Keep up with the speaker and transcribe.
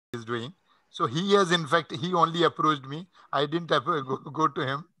is doing. So he has, in fact, he only approached me. I didn't go to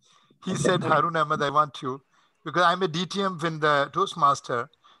him. He said, Haroon Ahmed, I want you. Because I'm a DTM in the Toastmaster.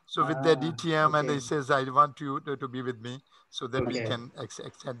 So with the DTM, and he says, I want you to be with me. So then we can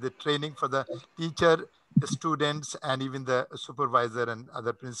extend the training for the teacher, the students, and even the supervisor and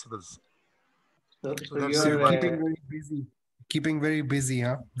other principals. So that's you're keeping very busy. Keeping very busy,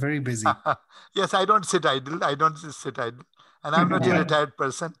 huh? Very busy. Yes, I don't sit idle. I don't sit idle. And I'm not a retired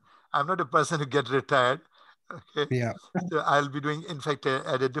person. I'm not a person who gets retired. Okay. Yeah. So I'll be doing, in fact,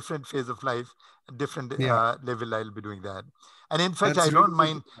 at a different phase of life, a different level, I'll be doing that. And in fact, I don't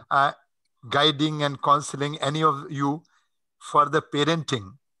mind guiding and counseling any of you for the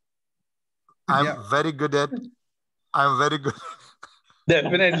parenting. I'm very good at. I'm very good.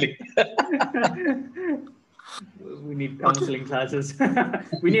 Definitely. We need counseling classes.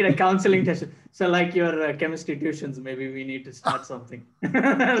 We need a counseling session. So like your chemistry tuitions, maybe we need to start something.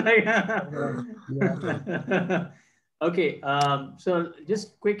 Okay. So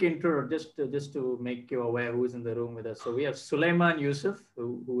just quick intro, just to make you aware who's in the room with us. So we have Sulaiman Yusuf,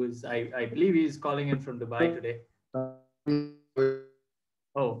 who is, I believe he's calling in from Dubai today.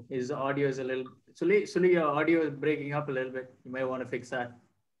 Oh, his audio is a little, Suli, your audio is breaking up a little bit. You may want to fix that.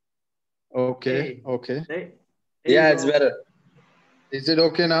 Okay. Hey. Okay. Hey. Yeah, it's better. Is it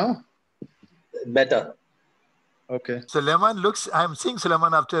okay now? Better. Okay. Sulaiman looks, I'm seeing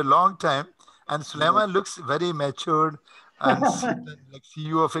Sulaiman after a long time, and Sulaiman looks very matured and like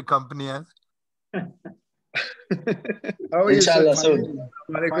CEO of a company. How are you, sir? Inshallah, soon.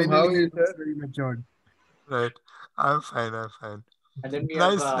 How are you, sir? Very matured. Right. I'm fine. I'm fine. And then we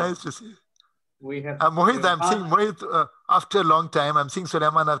nice to see. We have Mohit. I'm seeing Mohit after a long time. I'm seeing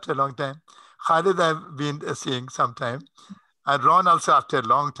Sulaiman after a long time. Khalid, I've been seeing sometime. And Ron also after a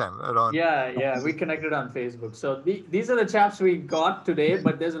long time. Ron. Yeah. We connected on Facebook. So these are the chaps we got today,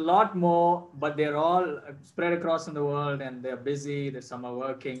 but there's a lot more, but they're all spread across in the world and they're busy. Some are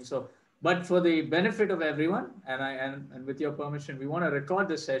working. So, but for the benefit of everyone, and with your permission, we want to record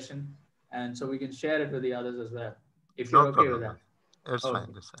this session, and so we can share it with the others as well, if you're okay with that. It's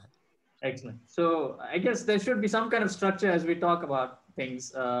fine. It's fine. Excellent. So I guess there should be some kind of structure as we talk about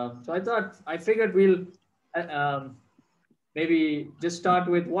things. So I figured we'll maybe just start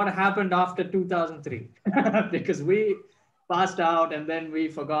with what happened after 2003, because we passed out and then we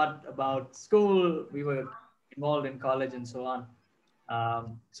forgot about school. We were involved in college and so on.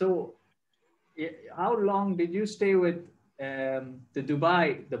 So how long did you stay with the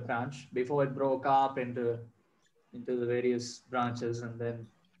Dubai, the branch, before it broke up into the various branches? And then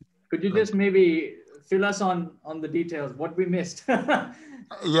could you just maybe fill us on the details, what we missed?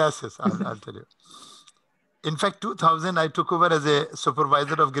 Yes, I'll tell you. In fact, 2000, I took over as a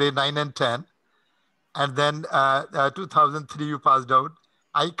supervisor of grade 9 and 10. And then 2003, you passed out.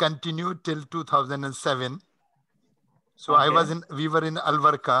 I continued till 2007. So we were in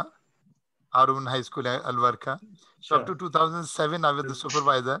Alvarka, Haroon High School, Alvarka. So up to 2007, I was the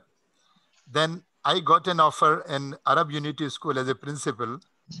supervisor. Then I got an offer in Arab Unity School as a principal,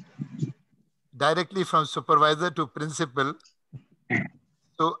 directly from supervisor to principal.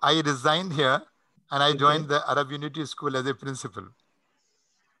 So I resigned here and I joined the Arab Unity School as a principal.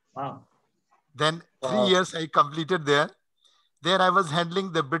 Wow. Then 3 years I completed there. There I was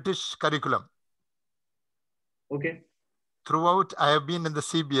handling the British curriculum. Okay. Throughout, I have been in the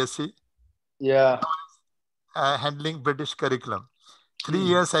CBSE. Yeah. Handling British curriculum. 3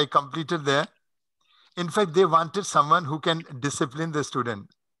 years I completed there. In fact, they wanted someone who can discipline the student.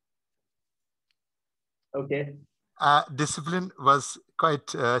 Okay. Discipline was quite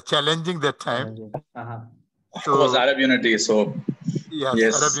challenging that time. So, it was Arab Unity, so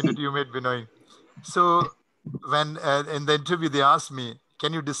yes, Arab Unity, you might be knowing. So when in the interview they asked me,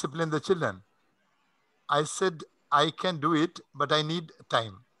 can you discipline the children? I said, I can do it, but I need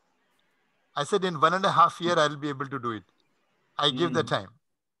time. I said, in 1.5 years, I'll be able to do it. I give the time.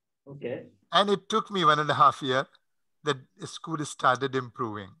 Okay. And it took me 1.5 years that school started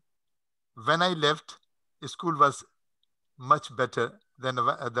improving. When I left, school was much better than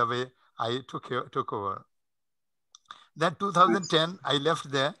the way I took over. Then 2010, I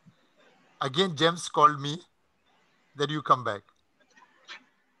left there. Again, James called me that you come back.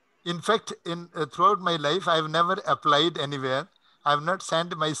 In fact, throughout my life, I have never applied anywhere. I have not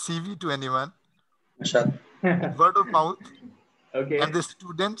sent my CV to anyone. Word of mouth. Okay. And the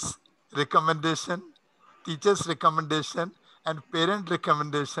students' recommendation, teachers' recommendation, and parent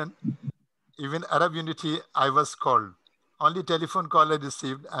recommendation. Even Arab Unity, I was called. Only telephone call I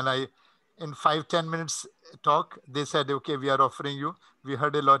received, and in 5-10 minutes talk, they said, okay, we are offering you. We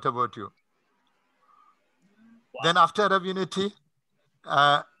heard a lot about you. Wow. Then after Arab Unity,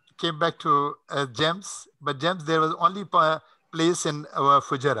 came back to GEMS, but GEMS, there was only place in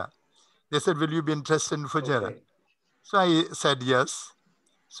Fujairah. They said, will you be interested in Fujairah? Okay. So I said yes.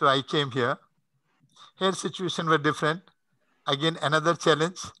 So I came here. Here situation were different. Again, another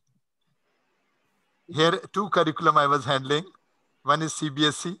challenge. Here, two curriculum I was handling. One is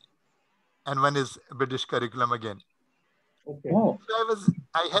CBSE and one is British curriculum again. Okay. Oh, So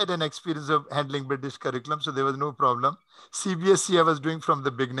I had an experience of handling British curriculum, so there was no problem. CBSE I was doing from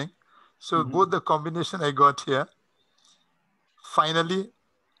the beginning. So both the combination I got here. Finally,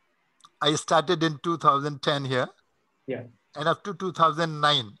 I started in 2010 here. Yeah. And up to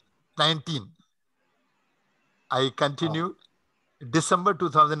 2019, I continued. December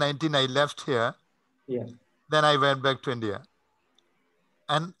 2019, I left here. Yeah. Then I went back to India.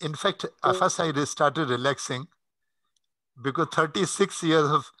 And in fact, first I started relaxing because 36 years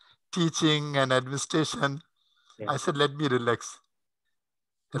of teaching and administration, I said, let me relax.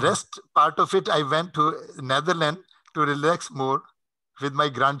 Rest part of it, I went to Netherlands to relax more with my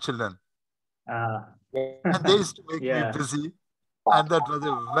grandchildren. And they used to make me busy. And that was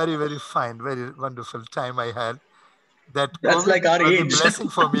a very, very fine, very wonderful time I had. That that's COVID like our was age. a blessing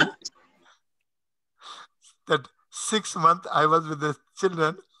for me. That 6 months I was with the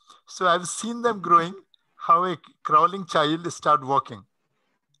children. So I've seen them growing, how a crawling child start walking.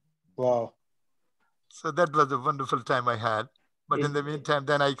 Wow. So that was a wonderful time I had. But in the meantime,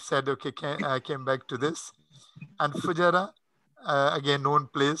 then I said, okay, I came back to this. And Fujairah, again, known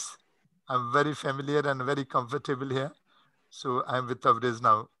place. I'm very familiar and very comfortable here. So I'm with Tabriz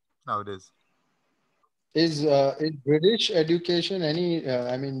nowadays. Is British education any,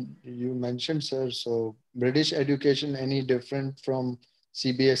 I mean, you mentioned, sir, so British education any different from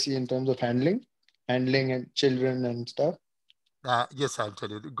CBSE in terms of handling and children and stuff? Yes, I'll tell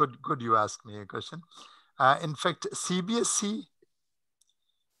you. Good you asked me a question. In fact, CBSE,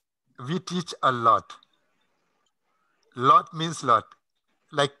 we teach a lot. Lot means lot.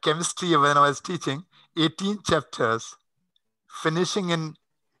 Like chemistry, when I was teaching, 18 chapters, finishing in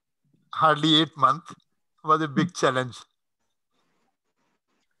hardly 8 months was a big challenge.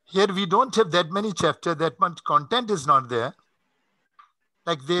 Here we don't have that many chapters, that much content is not there.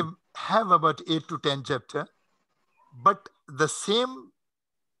 Like they have about 8 to 10 chapters, but the same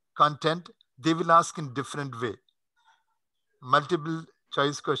content they will ask in different way. Multiple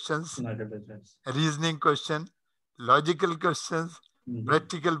choice questions, reasoning question, logical questions,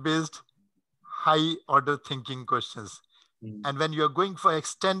 practical based, high order thinking questions. And when you are going for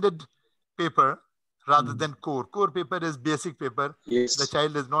extended paper rather than core paper is basic paper. Yes. The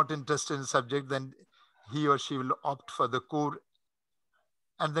child is not interested in subject, then he or she will opt for the core.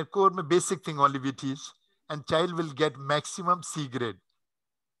 And the core basic thing only we teach, and child will get maximum C grade.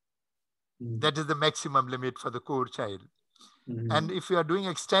 That is the maximum limit for the core child. And if you are doing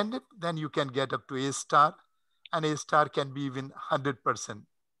extended, then you can get up to A star, and A star can be even 100%.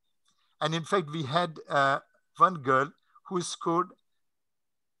 And in fact, we had one girl who scored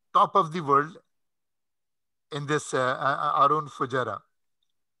top of the world in this Haroon Fujairah.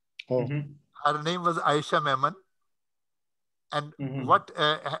 Oh. Her name was Aisha Memon. And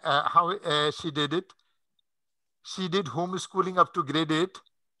how she did it? She did homeschooling up to grade 8.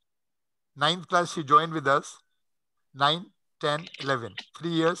 9th class, she joined with us. 9, 10, 11. 3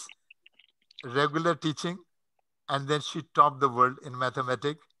 years, regular teaching. And then she topped the world in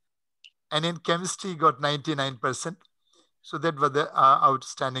mathematics. And in chemistry, got 99%. So that was the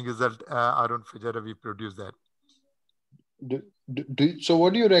outstanding result. Haroon Fujairah, we produced that. So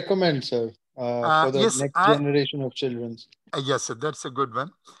what do you recommend, sir, for the next generation of children? Yes, sir, that's a good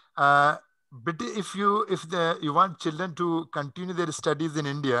one. But if you want children to continue their studies in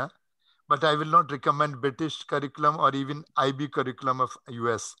India, but I will not recommend British curriculum or even IB curriculum of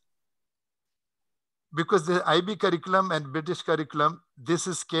US. Because the IB curriculum and British curriculum, this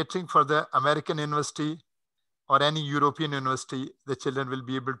is catering for the American university or any European university. The children will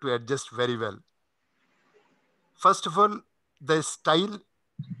be able to adjust very well. First of all, the style,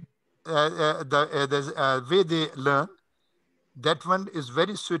 the way they learn, that one is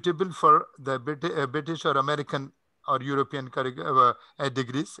very suitable for the British or American or European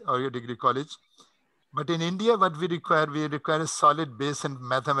degrees or your degree college. But in India, what we require a solid base in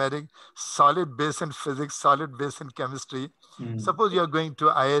mathematics, solid base in physics, solid base in chemistry. Suppose you are going to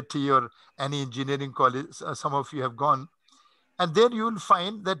IIT or any engineering college, some of you have gone, and there you will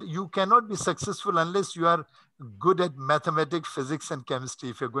find that you cannot be successful unless you are good at mathematics, physics, and chemistry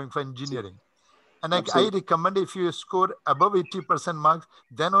if you're going for engineering. And I recommend if you score above 80% marks,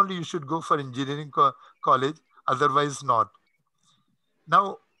 then only you should go for engineering college, otherwise not.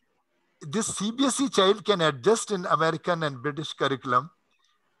 Now, this CBSE child can adjust in American and British curriculum,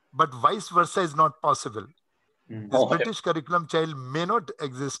 but vice versa is not possible. This Okay. British curriculum child may not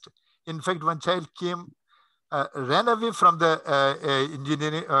exist. In fact, one child ran away from the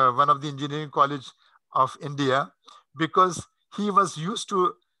engineering, one of the engineering college of India, because he was used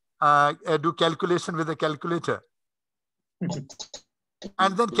to do calculation with a calculator.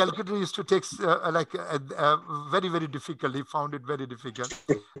 And then calculator used to take very, very difficult. He found it very difficult.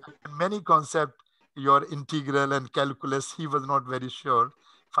 Many concepts, your integral and calculus, he was not very sure.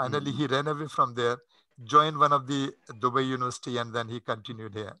 Finally, he ran away from there, joined one of the Dubai University, and then he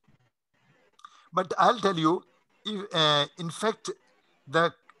continued here. But I'll tell you, in fact,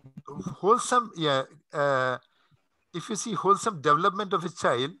 the wholesome, if you see wholesome development of a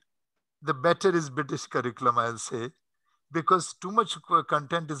child, the better is British curriculum, I'll say, because too much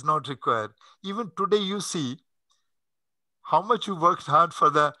content is not required. Even today, you see how much you worked hard for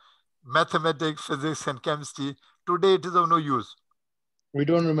the mathematics, physics, and chemistry. Today, it is of no use. We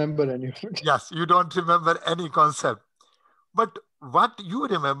don't remember any of it. Yes, you don't remember any concept. But what you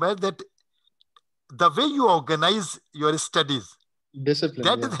remember, that the way you organize your studies, Discipline.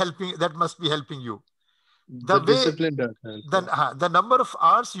 that is helping. That must be helping you. The discipline does help. The number of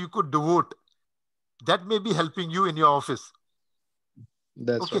hours you could devote, that may be helping you in your office.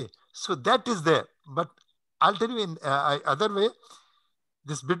 That's okay. Right. So that is there. But I'll tell you in other way,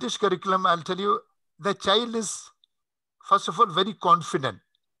 this British curriculum, I'll tell you, the child is, first of all, very confident.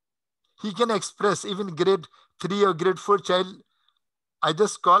 He can express, even grade 3 or grade 4 child, I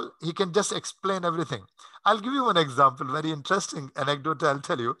just call, he can just explain everything. I'll give you one example, very interesting anecdote I'll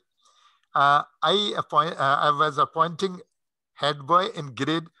tell you. I was appointing head boy in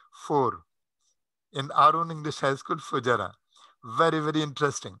grade 4 in Haroon English High School, Fujairah. Very, very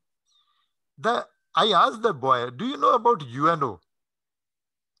interesting. I asked the boy, do you know about UNO?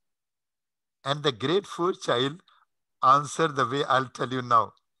 And the grade 4 child answered the way I'll tell you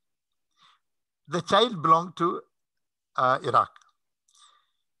now. The child belonged to Iraq.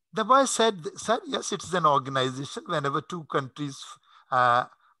 The boy said, sir, yes, it's an organization. Whenever two countries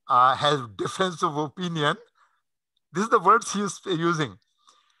have difference of opinion, this is the words he is using.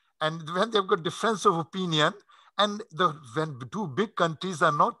 And when they've got difference of opinion, and when two big countries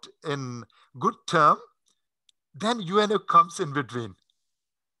are not in good term, then UNO comes in between.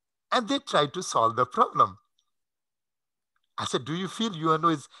 And they try to solve the problem. I said, do you feel UNO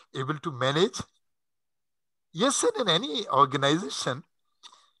is able to manage? Yes, sir, in any organization,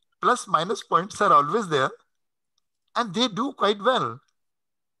 plus minus points are always there, and they do quite well.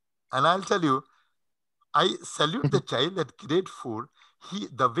 And I'll tell you, I salute the child at grade 4.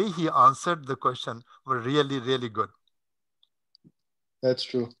 The way he answered the question were really, really good. That's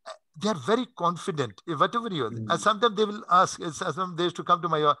true. They are very confident. Whatever you are. Sometimes they will ask, sometimes they used to come to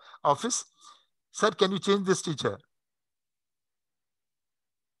my office, sir, can you change this teacher?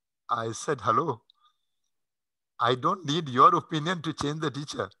 I said, hello, I don't need your opinion to change the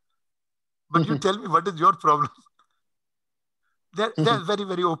teacher. But you tell me, what is your problem? They're very,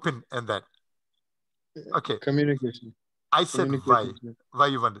 very open in that. Okay. Communication. I said, why? Why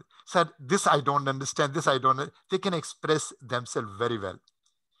you want it? Sir, this I don't understand. This I don't. They can express themselves very well.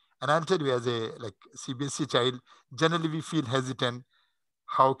 And I'll tell you, as a CBSE child, generally we feel hesitant.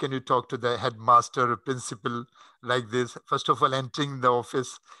 How can you talk to the headmaster or principal like this? First of all, entering the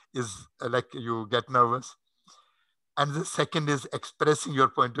office is you get nervous. And the second is expressing your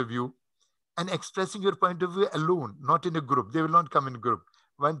point of view. And expressing your point of view alone, not in a group. They will not come in group.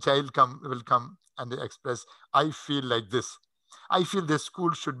 One child will come and express, I feel like this. I feel the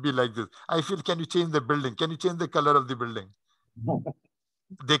school should be like this. I feel, can you change the building? Can you change the color of the building?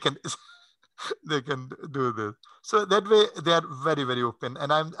 They can do this. So that way they are very, very open.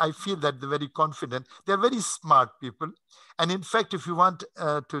 And I feel that they're very confident. They're very smart people. And in fact, if you want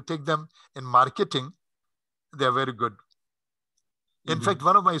to take them in marketing, they're very good. In fact,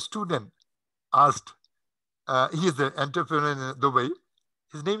 one of my students asked, he is the entrepreneur in Dubai.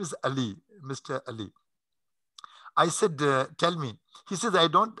 His name is Ali, Mr. Ali. I said, tell me. He says, I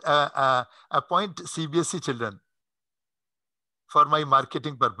don't appoint CBSE children for my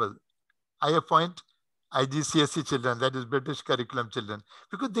marketing purpose. I appoint IGCSE children, that is British curriculum children,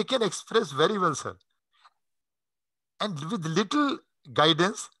 because they can express very well, sir. And with little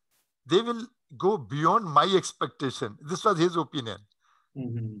guidance, they will go beyond my expectation. This was his opinion.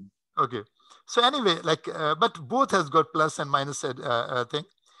 Okay. So anyway, but both has got plus and minus thing.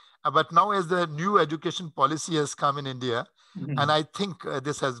 But now as the new education policy has come in India, and I think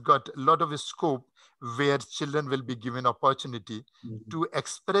this has got a lot of a scope where children will be given opportunity to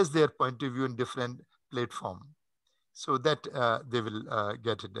express their point of view in different platform, so that they will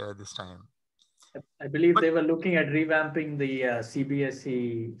get it this time. I believe they were looking at revamping the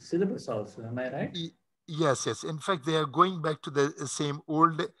CBSE syllabus also. Am I right? Yes, yes. In fact, they are going back to the same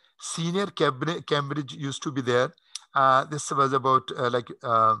old senior Cambridge used to be there. This was about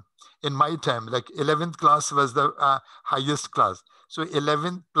in my time, like 11th class was the highest class. So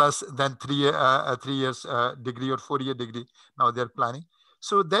 11th plus then 3 years degree or 4-year degree. Now they're planning.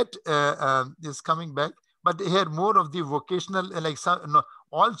 So that is coming back. But here more of the vocational, no,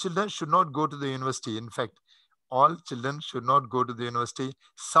 all children should not go to the university. In fact, all children should not go to the university.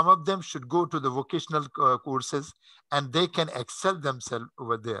 Some of them should go to the vocational courses and they can excel themselves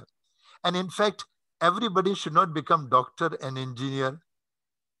over there. And in fact, everybody should not become doctor, engineer,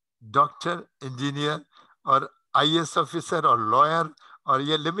 or IAS officer or lawyer or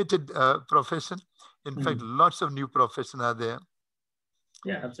a limited profession. In fact, lots of new professions are there.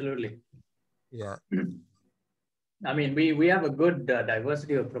 Yeah, absolutely. Yeah. I mean, we have a good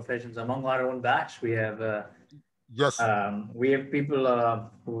diversity of professions among our own batch. We have yes. We have people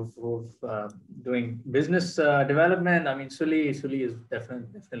who've doing business development. I mean, Suli is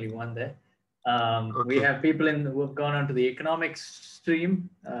definitely one there. Okay. We have people who have gone onto the economics stream,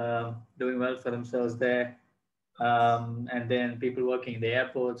 doing well for themselves there, and then people working in the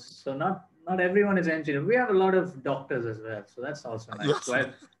airports. So not everyone is engineer. We have a lot of doctors as well, so that's also nice. Yes.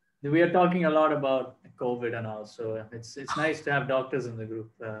 Well, we are talking a lot about COVID and all, so it's nice to have doctors in the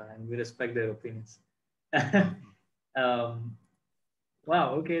group, and we respect their opinions. Wow.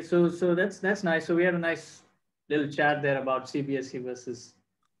 Okay. So that's nice. So we had a nice little chat there about CBSE versus,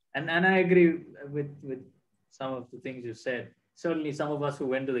 and I agree with some of the things you said. Certainly, some of us who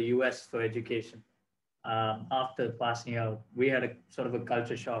went to the US for education after passing out, we had a sort of a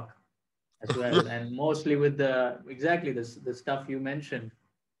culture shock as well, and mostly with the stuff you mentioned,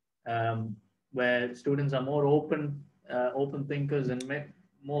 where students are more open thinkers and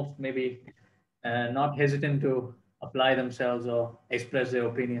maybe not hesitant to apply themselves or express their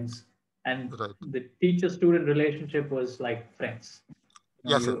opinions. And the teacher-student relationship was like friends.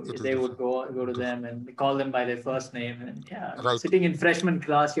 Yes, they would go to them and call them by their first name. And sitting in freshman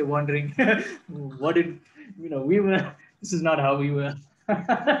class, you're wondering, what did we were? This is not how we were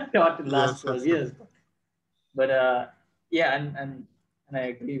taught in the last 12 years. But and I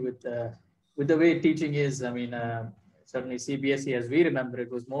agree with the way teaching is. I mean, certainly CBSE, as we remember, it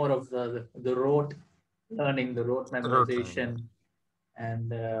was more of the rote learning, the rote memorization,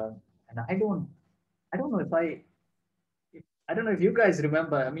 and I don't know if you guys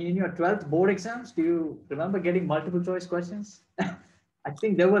remember. I mean, in your 12th board exams, do you remember getting multiple choice questions? I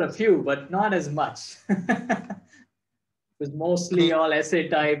think there were a few, but not as much. It was mostly all essay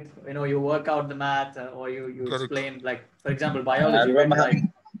type. You work out the math, or you explain, like, for example, biology.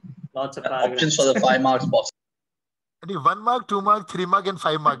 Lots of paragraphs. Options for the 5 marks possible. 1 mark, 2 mark, 3 mark, and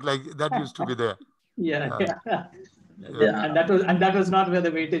 5 mark, like that used to be there. Yeah. And that was not where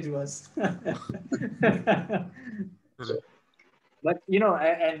the weightage was. But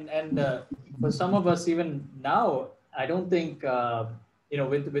for some of us, even now, I don't think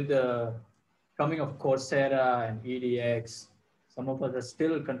with the coming of Coursera and EDX, some of us are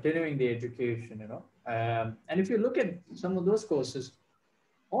still continuing the education. And if you look at some of those courses,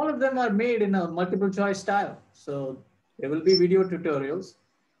 all of them are made in a multiple choice style. So there will be video tutorials,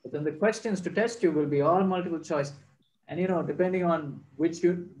 but then the questions to test you will be all multiple choice. And depending on who's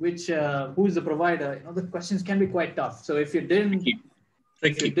the provider, the questions can be quite tough. So if you didn't,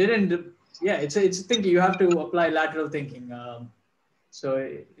 it's thinking. You have to apply lateral thinking. So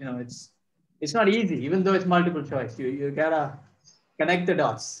it's not easy, even though it's multiple choice. You gotta connect the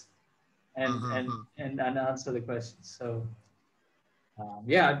dots and answer the questions. So.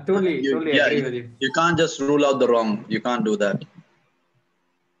 I totally agree with you. You can't just rule out the wrong. You can't do that.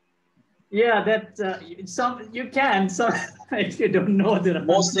 Yeah, you can. So if you don't know the answer.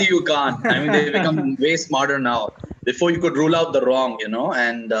 Mostly you can't. I mean, they become way smarter now. Before you could rule out the wrong,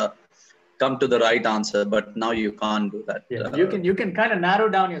 and come to the right answer, but now you can't do that. Yeah, you can kind of narrow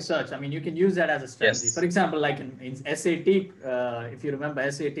down your search. I mean, you can use that as a strategy. Yes. For example, like in SAT, if you remember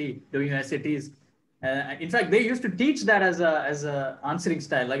SAT, doing your SATs. In fact, they used to teach that as a answering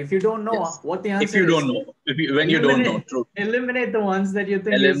style. Like if you don't know what the answer is. If you don't know, when you don't know, true. Eliminate the ones that you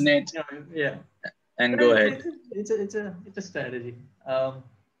think eliminate. And go ahead. It's a strategy.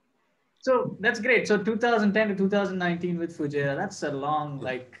 So that's great. So 2010 to 2019 with Fujairah, that's a long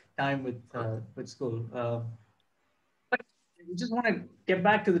time with school. But we just want to get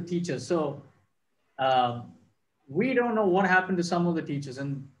back to the teachers. So we don't know what happened to some of the teachers,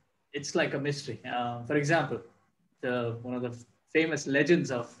 and it's like a mystery. For example, one of the famous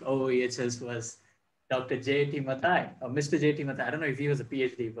legends of OOEHS was Dr. J.T. Mathai, or Mr. J.T. Mathai. I don't know if he was a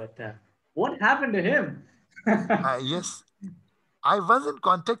PhD, but What happened to him? Yes, I was in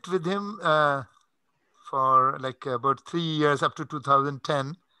contact with him for like about 3 years up to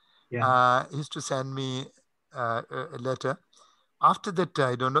 2010. Yeah. He used to send me a letter. After that,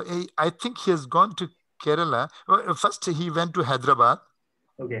 I don't know. I think he has gone to Kerala. Well, first, he went to Hyderabad.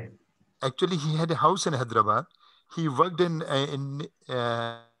 Okay. Actually, he had a house in Hyderabad. He worked in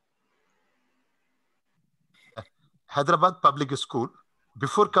Hyderabad Public School.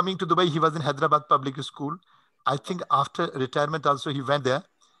 Before coming to Dubai, he was in Hyderabad Public School. I think after retirement also he went there.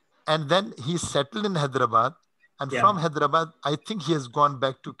 And then he settled in Hyderabad. And Yeah. from Hyderabad, I think he has gone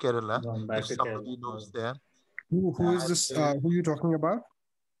back to Kerala, Gone if back to somebody Kerala. knows there. Who is this? Who are you talking about?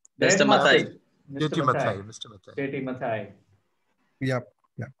 The Mr. headmaster, Mathai. Mr. JT Mathai. Mathai, Mr. Mathai. JT Mathai. Yep.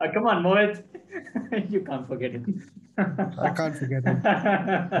 Yeah. Come on, Mohit. You can't forget him. I can't forget him.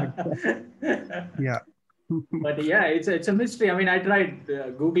 Yeah. But yeah, it's a mystery. I mean, I tried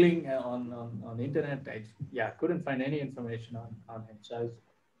Googling on the internet. Couldn't find any information on him. So I was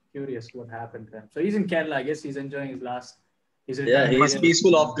curious what happened to him. So he's in Kerala. I guess he's enjoying his Yeah, retirement he's years.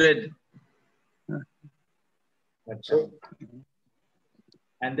 peaceful off grid. But, So,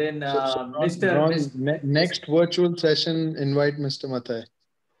 and then next virtual session, invite Mr. Mathai.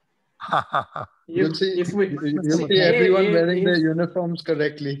 You'll see, you'll see everyone wearing their uniforms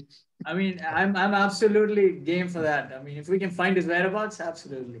correctly. I mean, I'm absolutely game for that. I mean, if we can find his whereabouts,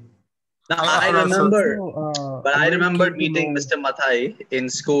 absolutely. Now, I remember, but I remember keen to meeting know- Mr. Mathai in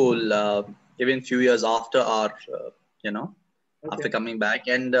school, even few years after our, after coming back,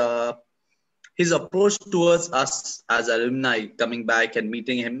 and his approach towards us as alumni coming back and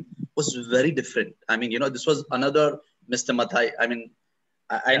meeting him was very different. I mean, this was another Mr. Mathai. I mean,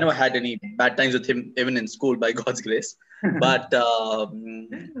 I never had any bad times with him, even in school, by God's grace. But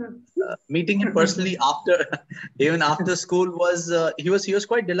meeting him personally even after school he was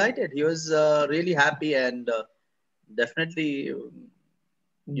quite delighted. He was really happy and definitely,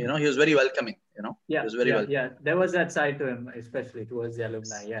 he was very welcoming. Yeah, he was very welcoming. Yeah. There was that side to him, especially towards the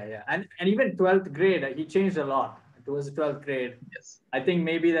alumni. Yeah. And even 12th grade, he changed a lot. Towards the 12th grade. Yes. I think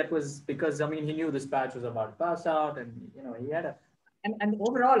maybe that was because, he knew this batch was about to pass out, and he had and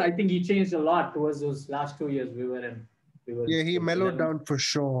overall, I think he changed a lot towards those last 2 years we were in. Yeah, he mellowed down for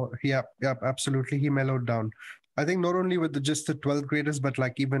sure. Yep, absolutely. He mellowed down. I think not only with just the 12th graders, but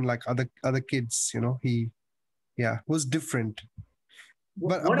even other kids, he was different.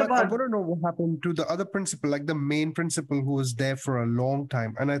 But I want to know what happened to the other principal, like the main principal who was there for a long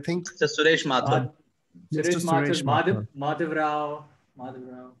time. And I think Mr. Suresh Mathur. Suresh Mathur, Madhav Rao.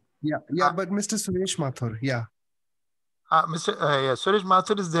 Yeah, but Mr. Suresh Mathur, yeah. Suresh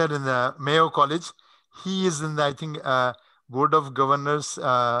Mathur is there in the Mayo College. He is in the, I think, Board of Governors,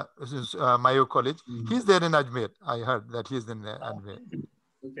 Mayo College. He's there in Ajmer. I heard that he's in Ajmer.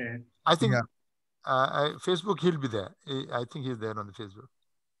 Okay. I think Facebook, he'll be there. I think he's there on the Facebook.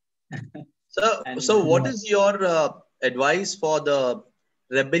 So what is your advice for the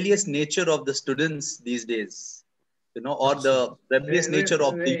rebellious nature of the students these days? Or the rebellious nature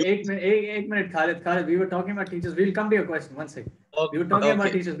of the youth? Eight minute, Khalid. We were talking about teachers. We'll come to your question. One second. We were talking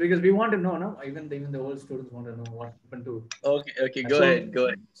about teachers because we want to know, no? Even the old students want to know what happened to. Okay. Go ahead.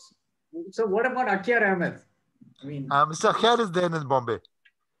 So what about Akhtar Ahmed? I mean, Mr. Akhtar is there in Bombay.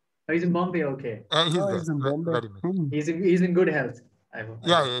 Oh, he's in Bombay. Okay. He's there. He's in Bombay. Very much. He's in good health. I hope.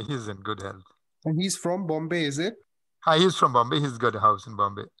 Yeah, he's in good health. And he's from Bombay, is it? He's from Bombay. He's got a house in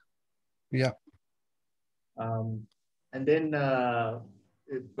Bombay. Yeah. And then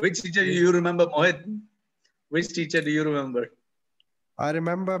which teacher do you remember, Mohit? Which teacher do you remember? I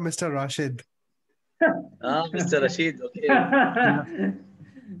remember Mr. Rashid. Mr. Rashid. Okay.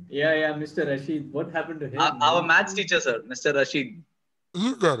 Yeah, Mr. Rashid. What happened to him? Our maths teacher, sir, Mr. Rashid.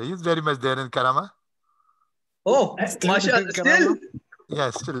 He's there. He's very much there in Karama. Oh, Masha, still? Yeah,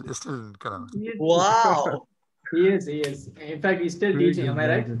 still in Karama. Wow. He is. In fact, he's still teaching. Am I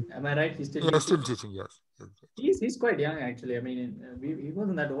right? He's still teaching. Still teaching, yes. He's quite young, actually. I mean, he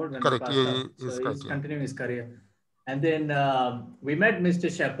wasn't that old when correct. He passed out. So he's continuing his career. And then we met Mr.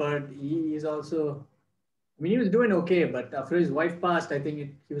 Shepherd. He is also, he was doing okay, but after his wife passed, I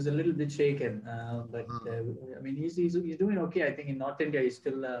think he was a little bit shaken. He's doing okay. I think in North India, he's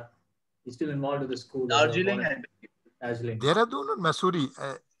still involved with the school. Darjeeling. Dehradun or Masuri?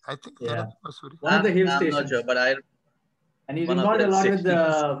 I think Masuri. One of the hill stations. I'm not sure, but and he's involved a lot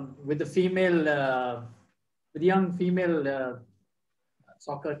with the female, with the young female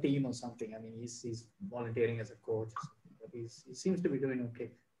soccer team or something. I mean, he's volunteering as a coach, but he seems to be doing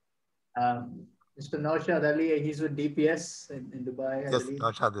okay. Mr. Naushad Ali, he's with DPS in Dubai. Yes,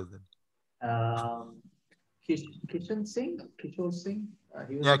 Naushad is there. Kishan Singh? Kishore Singh?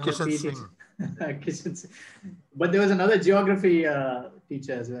 He was Yeah, another Kishan PE Singh. teacher. Kishan Singh. But there was another geography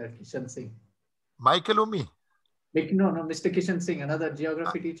teacher as well, Kishan Singh. Michael Umi. No, Mr. Kishan Singh, another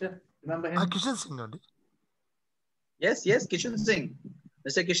geography teacher. Remember him? Kishan Singh only. Yes, Kishan Singh.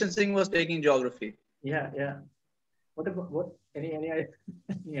 Mr. Kishan Singh was taking geography. Yeah. What about what? Any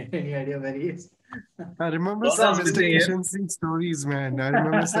idea where he is? I remember Don't some ask Mr. me. Kishan Singh stories, man. I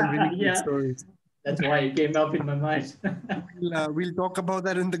remember some really good Yeah. stories. That's why it came up in my mind. We'll talk about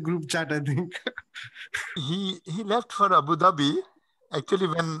that in the group chat, I think. He left for Abu Dhabi. Actually,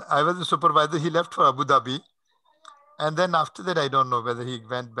 when I was a supervisor, he left for Abu Dhabi. And then after that, I don't know whether he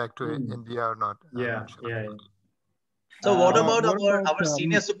went back to India or not. I'm Yeah, not sure. So what about what about, our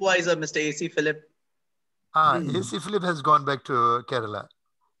senior supervisor, Mr. A.C. Philip? A.C. Philip has gone back to Kerala.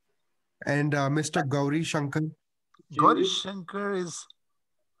 And Mr. Gauri Shankar? Gauri Shankar is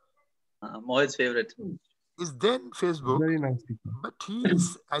Mohit's favorite. there in Facebook. Very nice people. But he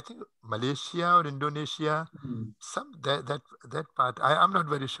is, I think, Malaysia or Indonesia. Some that part. I'm not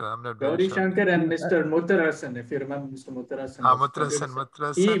very sure. I'm not very Gauri sure. Shankar and Mr. Mutharasan, if you remember Mr. Mutharasan.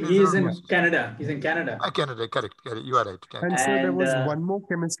 Mutharasan He is in Canada. He's in Canada. Canada, correct. You are right. And so there was one more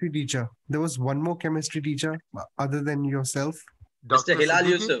chemistry teacher. There was one more chemistry teacher other than yourself. Mr. Hilal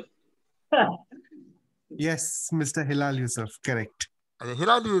Yusuf. Yes, Mr. Hilal Yusuf, correct.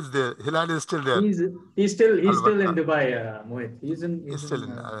 Hilal is there. Hilal is still there. He's still in Dubai, Mohit. He's still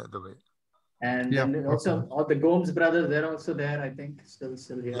in Dubai. And then also all the Gomes brothers, they're also there, I think. Still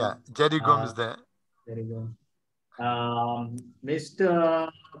here. Yeah, Jerry Gomes is there. Jerry Gomes. Mr.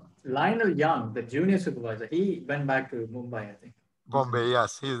 Lionel Young, the junior supervisor, he went back to Mumbai, I think. Bombay,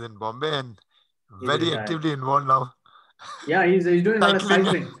 yes. He's in Bombay and very actively involved now. Yeah, he's doing a lot of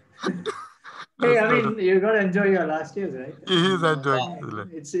cycling. Hey, I mean, you got to enjoy your last years, right? He's enjoying.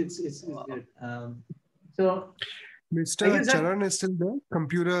 It's good. So, Mr. Charan is still there,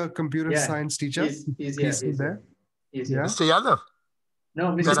 computer science teacher. He's still there. Mr. Yadav?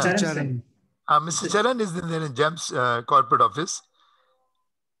 No, Mr. Charan. Mr. Charan is there in GEMS corporate office.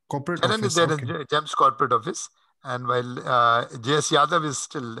 Charan is there in GEMS corporate office. And while J.S. Yadav is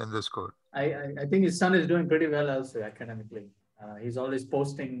still in the school. I think his son is doing pretty well also academically. He's always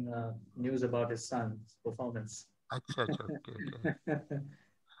posting news about his son's performance. Okay.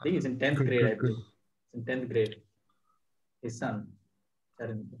 I think he's in 10th grade, I believe. He's in 10th grade. His son,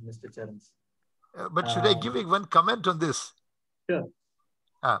 Charan, Mr. Charan's. But should I give one comment on this? Sure.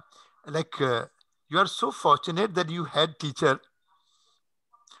 You are so fortunate that you had teacher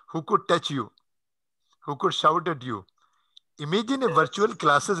who could touch you, who could shout at you. Imagine a virtual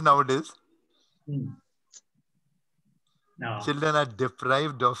classes nowadays. No. Children are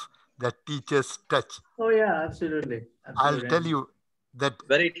deprived of that teacher's touch. Oh yeah, absolutely. I'll tell you that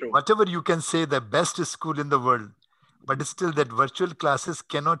very true. Whatever you can say, the best school in the world, but still that virtual classes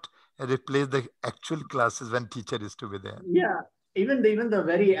cannot replace the actual classes when teacher is to be there. Yeah, even the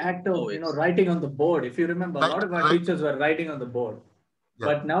very act of writing on the board. If you remember, a lot of our teachers were writing on the board. Yeah.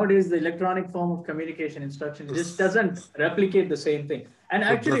 But nowadays, the electronic form of communication instruction just doesn't replicate the same thing. And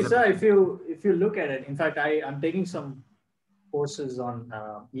actually, sir, if you look at it, in fact, I'm taking some courses on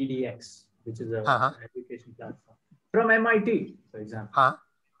EDX, which is an education platform from MIT, for example.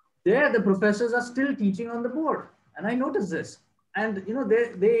 There, the professors are still teaching on the board, and I noticed this. And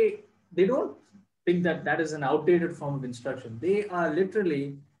they don't think that is an outdated form of instruction. They are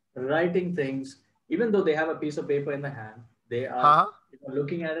literally writing things, even though they have a piece of paper in the hand. They are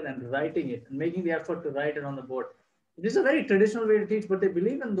looking at it and writing it and making the effort to write it on the board. It is a very traditional way to teach, but they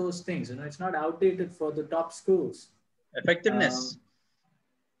believe in those things. It's not outdated for the top schools. Effectiveness.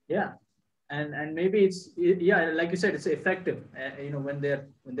 And maybe it's like you said, it's effective. When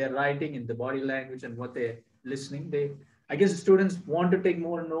they're writing in the body language and what they're listening, I guess the students want to take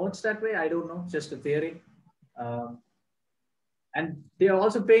more notes that way. I don't know, just a theory. And they are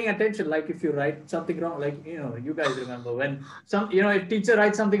also paying attention. Like if you write something wrong, like, you guys remember when if teacher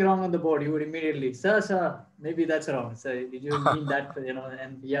writes something wrong on the board, you would immediately, sir, maybe that's wrong. So did you mean that,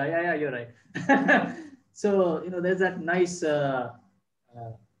 and yeah, you're right. So, there's that nice that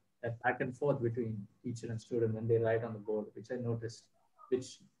back and forth between teacher and student when they write on the board, which I noticed,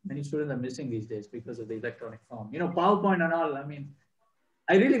 which many students are missing these days because of the electronic form. PowerPoint and all. I mean,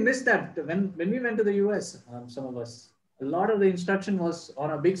 I really missed that when we went to the US, some of us. A lot of the instruction was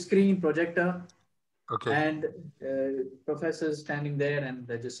on a big screen projector, and professors standing there and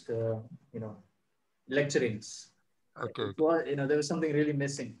they're just, lecturing. There was something really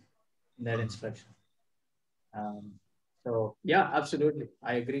missing in that instruction. So yeah, absolutely,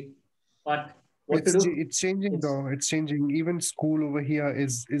 I agree. But what to do? It's changing though. It's changing. Even school over here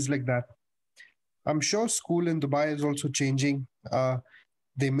is like that. I'm sure school in Dubai is also changing.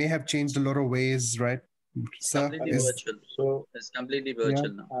 They may have changed a lot of ways, right? It's Sir, completely is virtual. So It's completely yeah.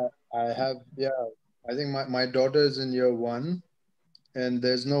 virtual now. I have, yeah, I think my daughter is in year 1 and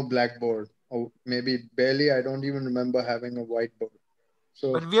there's no blackboard, or maybe barely. I don't even remember having a whiteboard.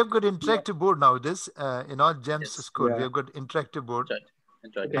 So But we have got yeah, interactive board nowadays. In all GEMS Yes, school, we yeah. have got interactive board. right.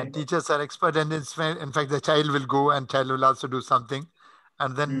 Interactive Okay. And board. teachers are expert, and in fact the child will go and child will also do something,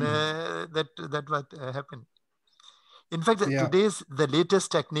 and then that what happened. In fact, Yeah. today's the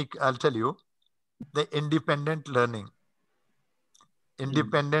latest technique, I'll tell you, the independent learning.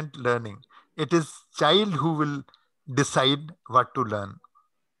 Independent learning. It is child who will decide what to learn,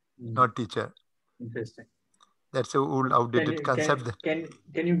 not teacher. Interesting. That's a old Can outdated you concept.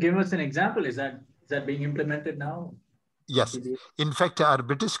 can you give us an example? Is that being implemented now? Yes. In fact, our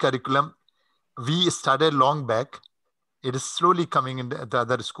British curriculum, we started long back. It is slowly coming in the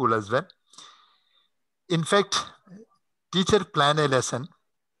other school as well. In fact, teacher plan a lesson,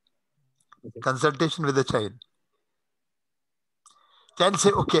 consultation with the child. Child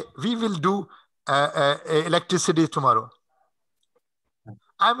say, okay, we will do electricity tomorrow.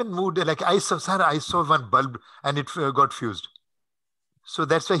 I'm in mood, like I saw one bulb and it got fused. So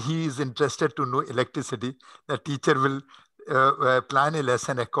that's why he is interested to know electricity. The teacher will plan a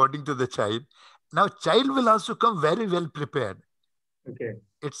lesson according to the child. Now, child will also come very well prepared. Okay.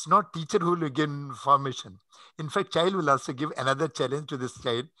 It's not teacher who will give information. In fact, child will also give another challenge to this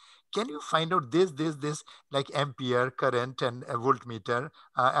child. Can you find out this, like ampere, current, and a voltmeter,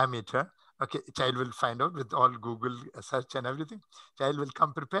 ammeter? Okay, child will find out with all Google search and everything. Child will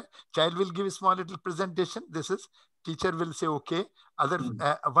come prepared. Child will give a small little presentation. This is, teacher will say, okay,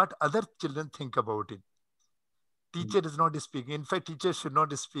 what other children think about it. Teacher is not speaking. In fact, teacher should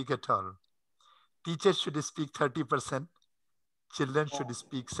not speak at all. Teacher should speak 30%. Children should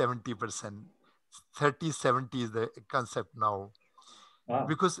speak 70%. 30-70 is the concept now. Wow.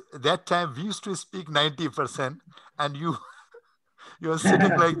 Because that time we used to speak 90% and you're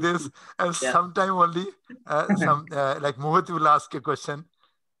sitting like this, and sometime only like Mohit will ask a question,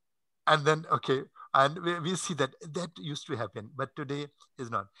 and then okay, and we see that used to happen, but today is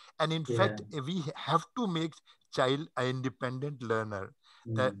not. And in fact, we have to make child an independent learner.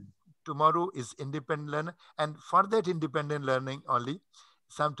 That tomorrow is independent learner, and for that independent learning only,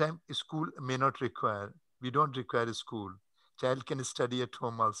 sometimes school may not require. We don't require a school. Child can study at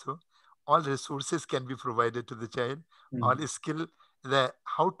home also. All resources can be provided to the child. All skill, the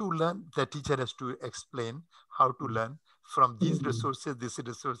how to learn, the teacher has to explain how to learn from these resources,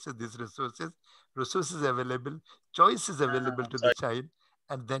 resources available, choice is available to the child,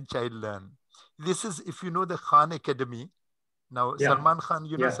 and then child learn. This is, if you know the Khan Academy. Now, Salman Khan,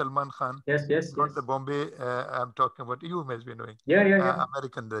 you know Salman Khan? Yes. Not the Bombay, I'm talking about, you must be knowing. Yeah.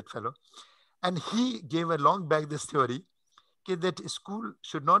 American, that fellow. And he gave a long back this theory that school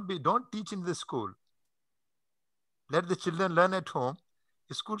should not be, don't teach in the school. Let the children learn at home.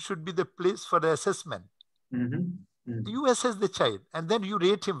 School should be the place for the assessment. You assess the child and then you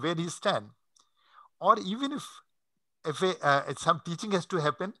rate him where he stands. Or even if some teaching has to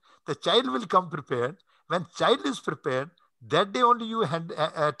happen, the child will come prepared. When child is prepared, that day only you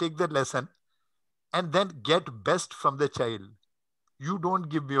take the lesson and then get best from the child. You don't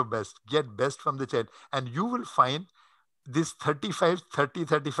give your best, get best from the child. And you will find these 35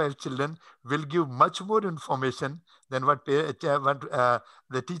 children will give much more information than what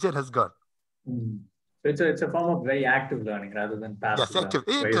the teacher has got. So it's a form of very active learning rather than passive. Yes, active,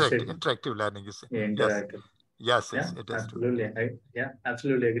 interactive learning. You say. Interactive. Yes, it is absolutely.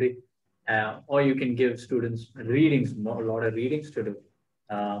 Absolutely agree. Or you can give students readings, a lot of readings to do,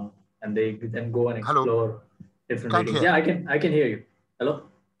 and they then go and explore different readings. Hear. Yeah, I can hear you. Hello.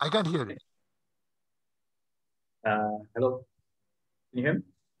 I can't hear you. Hello. Can you hear me?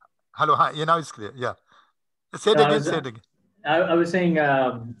 Hello. Hi. Yeah, now it's clear. Yeah. Say it again. I was saying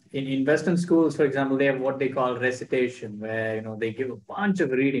in Western schools, for example, they have what they call recitation, where they give a bunch of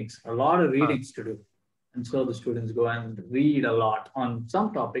readings, a lot of readings to do. And so the students go and read a lot on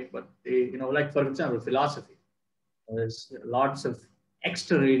some topic, but they, like for example, philosophy. There's lots of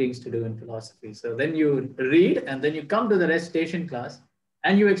extra readings to do in philosophy. So then you read and then you come to the recitation class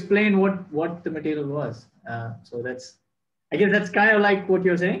and you explain what the material was. So I guess that's kind of like what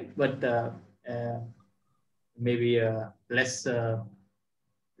you're saying, but maybe less, I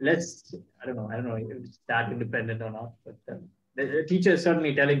don't know if it's that independent or not, but the teacher is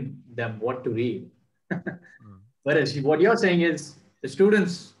certainly telling them what to read. Whereas what you're saying is the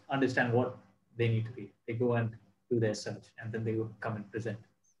students understand what they need to read. They go and do their search and then they will come and present.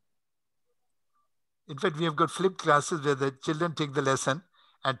 In fact, we have got flipped classes where the children take the lesson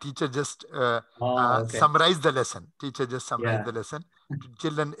and teacher just Okay. summarize the lesson. Teacher just summarize Yeah. the lesson.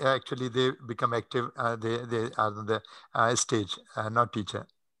 Children actually they become active. They are on the stage, not teacher.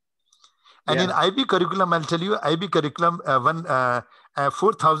 And in Yeah. IB curriculum, I'll tell you, IB curriculum,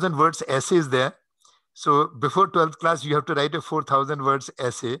 4,000 words essay is there. So before 12th class, you have to write a 4,000 words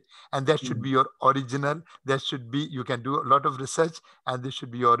essay, and that should be your original. That should be, you can do a lot of research, and this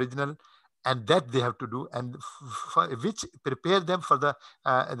should be your original, and that they have to do, and which prepare them for the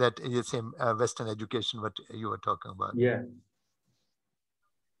that same Western education what you were talking about. Yeah.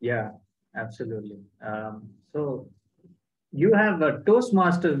 Yeah, absolutely. So you have a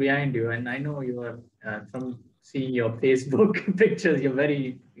Toastmaster behind you, and I know you are from seeing your Facebook pictures, you're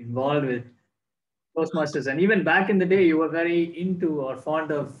very involved with Toastmasters. And even back in the day, you were very into or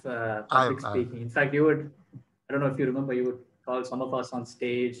fond of public speaking. In fact, you would, I don't know if you remember, you would call some of us on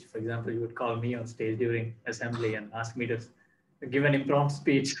stage. For example, you would call me on stage during assembly and ask me to give an impromptu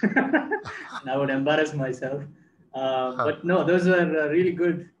speech. And I would embarrass myself. But no, those were really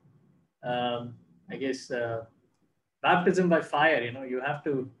good, I guess, baptism by fire. You know, you have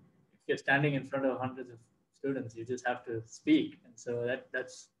to, if you're standing in front of hundreds of students, you just have to speak. And so that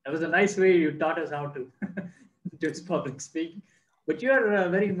was a nice way you taught us how to do public speaking. But you are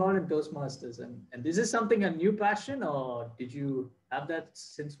very involved in Toastmasters, and this is something, a new passion, or did you have that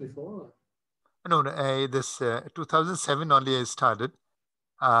since before? No, this 2007 only I started.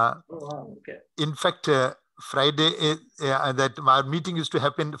 Oh, wow, okay. In fact, Friday, that our meeting used to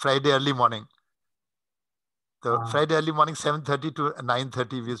happen Friday early morning. So Friday early morning, 7:30 to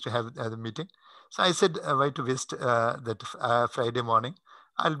 9:30, we used to have the meeting. So I said, why to waste that Friday morning?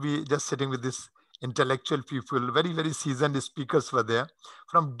 I'll be just sitting with this intellectual people, very, very seasoned speakers were there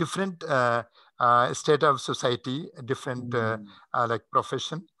from different state of society, different like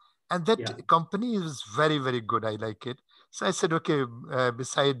profession. And that company is very, very good. I like it. So I said, okay,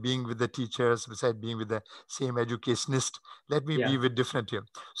 beside being with the teachers, beside being with the same educationist, let me be with different here.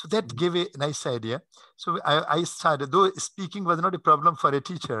 So that gave a nice idea. So I started, though speaking was not a problem for a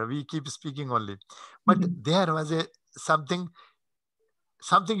teacher. We keep speaking only. But there was something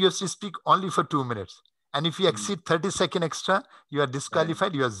you have to speak only for 2 minutes. And if you exceed 30 seconds extra, you are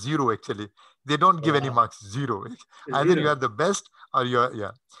disqualified. You are zero, actually. They don't give any marks, zero. Either you are the best or you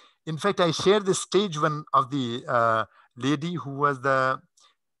are, In fact, I shared the stage one of the lady who was the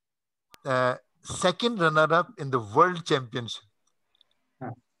second runner-up in the world championship.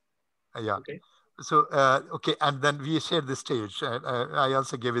 Okay. So, okay. And then we shared the stage. I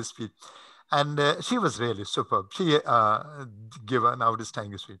also gave a speech. And she was really superb. She gave an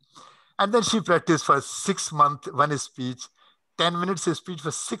outstanding speech. And then she practiced for 6 months, one speech, 10 minutes of speech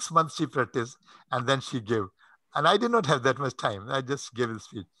for 6 months she practiced. And then she gave. And I did not have that much time. I just gave a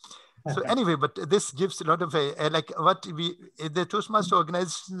speech. So anyway, but this gives a lot of like what the Toastmaster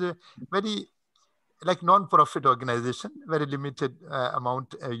organization is a very like non-profit organization, very limited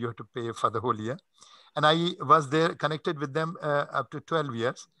amount you have to pay for the whole year. And I was there connected with them up to 12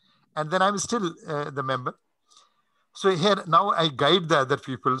 years. And then I'm still the member. So here now I guide the other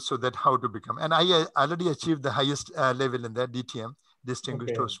people so that how to become. And I already achieved the highest level in the DTM,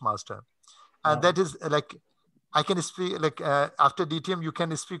 Distinguished Toastmaster. And that is like, I can speak like after DTM, you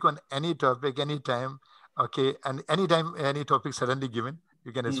can speak on any topic, anytime. Okay. And anytime any topic suddenly given,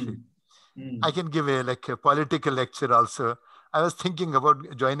 you can speak. I can give a political lecture also. I was thinking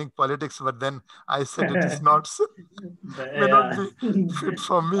about joining politics, but then I said it is not, may not be fit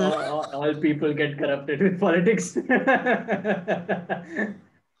for me. All people get corrupted with politics.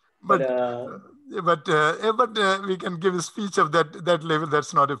 But we can give a speech of that level.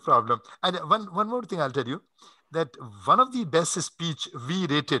 That's not a problem. And one more thing I'll tell you, that one of the best speech we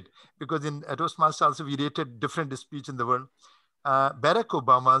rated, because in Toastmaster also we rated different speech in the world, Barack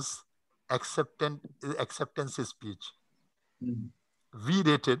Obama's acceptance speech. We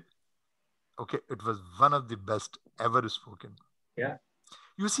rated, okay, it was one of the best ever spoken. Yeah.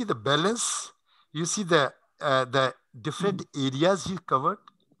 You see the balance, you see the different areas he covered,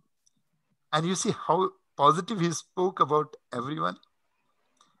 and you see how positive he spoke about everyone.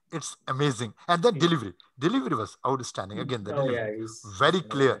 It's amazing. And that delivery was outstanding. Again, the delivery, very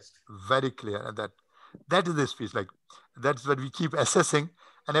clear. And that is the speech. Like, that's what we keep assessing.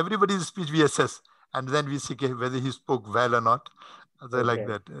 And everybody's speech we assess. And then we see whether he spoke well or not. So like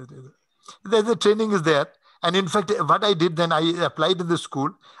that. The training is there. And in fact, what I did then, I applied in the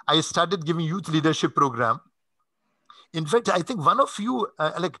school. I started giving youth leadership program. In fact, I think one of you,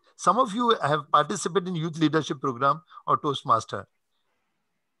 like some of you have participated in youth leadership program or Toastmaster.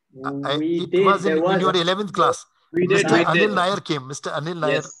 It was in your 11th class. Mr. Anil Nair came. Mr. Anil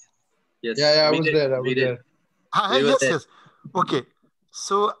Nair. Yes. Yeah, I was there. Yes. Okay.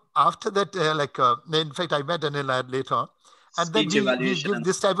 So after that, in fact, I met Anil later on. And then Speech we evaluation. give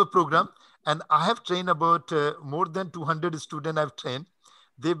this type of program. And I have trained about more than 200 students I've trained.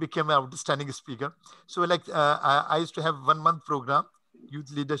 They became an outstanding speaker. So I used to have 1 month program,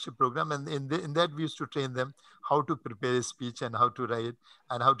 youth leadership program. And in that, we used to train them how to prepare a speech and how to write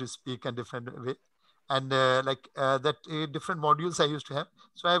and how to speak in different way. And different modules I used to have.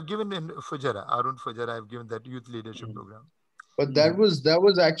 So I have given in Fujairah, Haroon Fujairah, I have given that youth leadership program. But that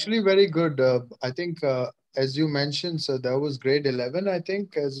was actually very good. I think as you mentioned, so that was grade 11. I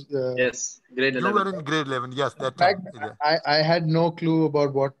think as Yes, grade You 11. were in grade 11, yes, in that fact, time. Yeah. I had no clue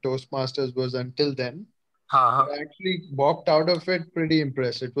about what Toastmasters was until then. Ha, I actually walked out of it pretty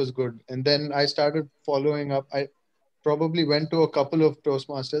impressed. It was good, and then I started following up. I probably went to a couple of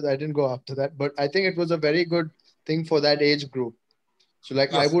Toastmasters. I didn't go after that, but I think it was a very good thing for that age group. So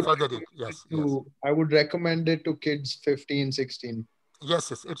like yes, for that age. Yes, yes. I would recommend it to kids 15, 16. Yes,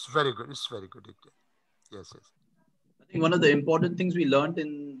 yes, it's very good. It's very good. Yes, yes. I think one of the important things we learned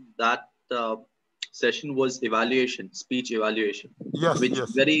in that session was evaluation, speech evaluation, Yes, which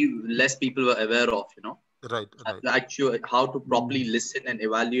yes. very less people were aware of, Right, right. Actually, how to properly listen and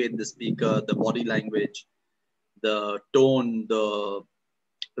evaluate the speaker, the body language, the tone, the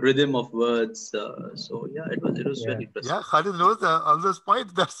rhythm of words. So yeah, it was very interesting. Yeah, Khalid knows all those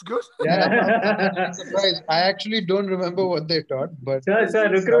points. That's good. Yeah, I'm actually surprised. I actually don't remember what they taught, but Sir,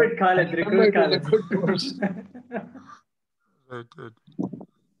 recruit I Khalid, remember recruit it was a Khalid. good course. Right, right.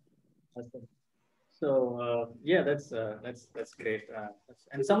 Awesome. So yeah, that's great.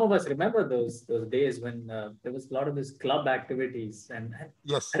 And some of us remember those days when there was a lot of these club activities, and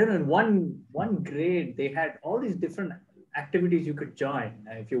Yes. I don't know, in one grade they had all these different activities you could join.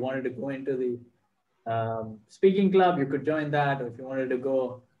 If you wanted to go into the speaking club, you could join that, or if you wanted to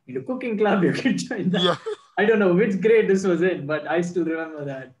go into cooking club, you could join that. Yeah. I don't know which grade this was in, but I still remember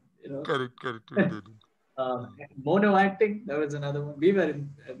that. Correct. We did. Mono acting, that was another one. We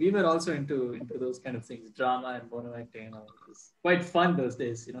were also into those kind of things, drama and mono acting. It was quite fun those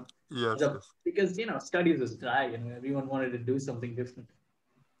days, Yes, yes. because studies was dry. Everyone wanted to do something different.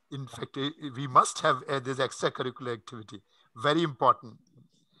 In fact, we must have this extracurricular activity. Very important.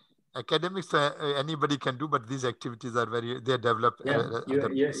 Academics, anybody can do, but these activities are they develop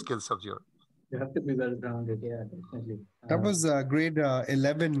other skills of yours. You have to be well rounded. Yeah, definitely. That was grade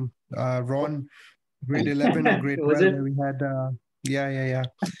 11, Ron. Grade 11 or grade 12 where we had yeah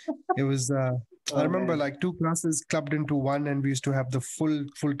it was I remember like 2 classes clubbed into one, and we used to have the full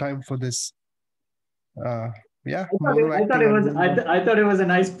time for this I thought it was a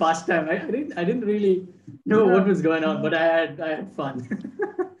nice pastime. I didn't really know what was going on, but I had fun.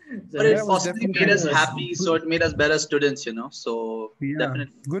 But it possibly made us happy, so it made us better students, So yeah,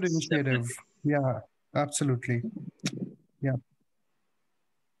 definitely good initiative. Definitely. Yeah, absolutely. Yeah.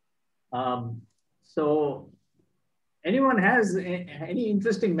 So anyone has any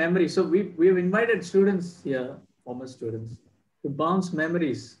interesting memories? So we've invited students here, former students, to bounce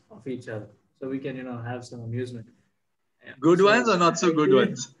memories of each other, so we can have some amusement. Good ones or not so good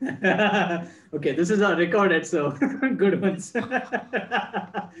ones? Okay, this is our recorded, so good ones.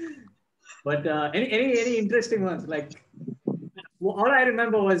 But any interesting ones? Like, all I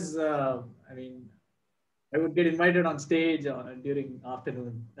remember was, I would get invited on stage during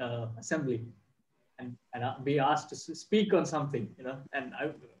afternoon assembly, and be asked to speak on something, and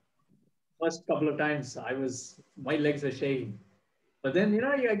first couple of times my legs were shaking, but then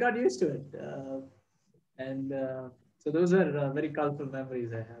I got used to it, and so those are very colorful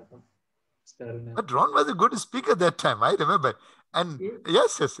memories I have of Haroon. But Ron was a good speaker that time, I remember. And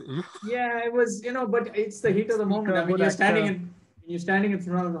yes. Yeah, it was, but it's the heat of the moment. I mean, you're standing in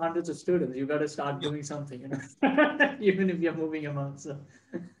front of hundreds of students. You got to start doing something, even if you're moving your mouth. So.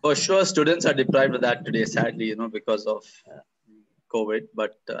 For sure, students are deprived of that today, sadly, because of COVID.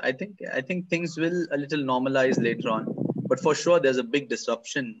 But I think things will a little normalize later on. But for sure, there's a big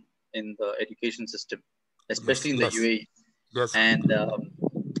disruption in the education system, especially in the UAE. Yes. And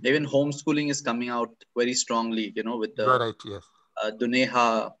even homeschooling is coming out very strongly, with the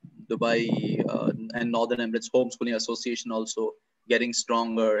Duneha, Dubai, and Northern Emirates Homeschooling Association also getting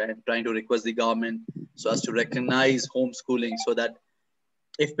stronger and trying to request the government so as to recognize homeschooling, so that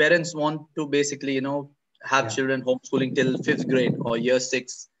if parents want to basically, have children homeschooling till 5th grade or year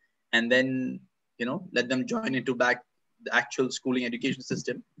 6, and then, let them join into back the actual schooling education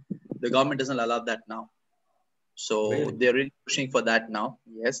system, the government doesn't allow that now. So they're really pushing for that now.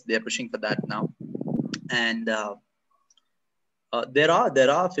 Yes, they're pushing for that now. And there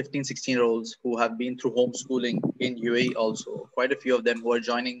are 15, 16-year-olds who have been through homeschooling in UAE also. Quite a few of them who are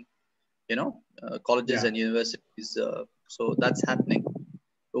joining, colleges and universities. So that's happening.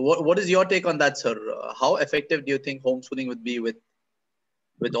 What is your take on that, sir? How effective do you think homeschooling would be with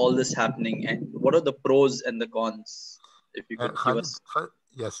all this happening, and what are the pros and the cons? If you could give us.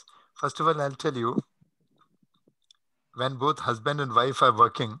 Yes. First of all, I'll tell you, when both husband and wife are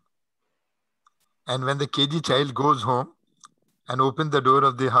working, and when the KG child goes home and opens the door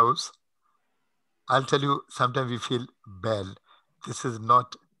of the house, I'll tell you, sometimes we feel bad. This is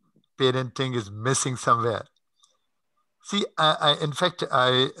not, parenting is missing somewhere. See, in fact,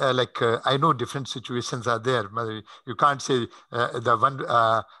 I know different situations are there. You can't say the one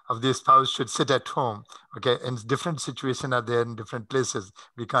of the spouse should sit at home. Okay, and different situations are there in different places.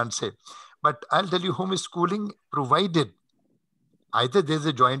 We can't say. But I'll tell you, homeschooling, provided either there's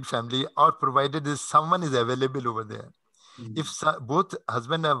a joint family or provided someone is available over there. If both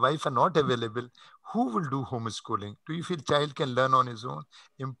husband and wife are not available, who will do homeschooling? Do you feel child can learn on his own?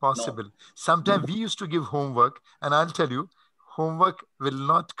 Impossible. No. Sometimes we used to give homework, and I'll tell you, homework will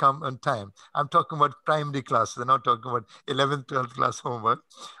not come on time. I'm talking about primary classes. I'm not talking about 11th, 12th class homework.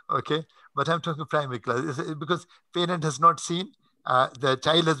 Okay. But I'm talking primary class because parent has not seen, the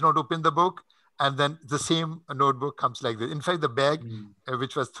child has not opened the book, and then the same notebook comes like this. In fact, the bag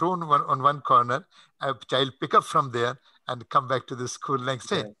which was thrown on one corner, a child pick up from there and come back to the school next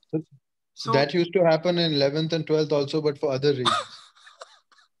day. So that used to happen in 11th and 12th also, but for other reasons.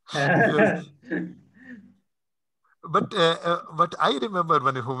 Yes. But what I remember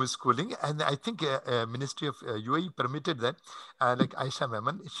when homeschooling, and I think Ministry of UAE permitted that, like Aisha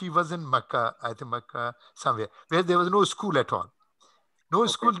Memon, she was in Makkah, I think Makkah somewhere, where there was no school at all. No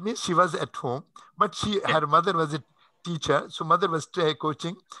school means she was at home, but her mother was a teacher. So mother was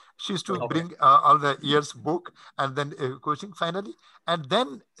coaching. She used to bring all the year's book and then coaching finally. And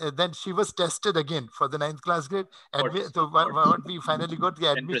then she was tested again for the 9th class grade. So what we finally got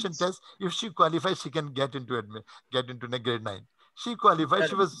the admission test. If she qualifies, she can get into grade 9. She qualified.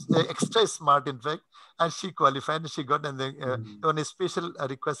 She was extra smart, in fact, and she qualified. And she got, and then on a special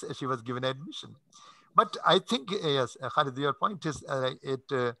request, she was given admission. But I think, yes, Khalid, your point is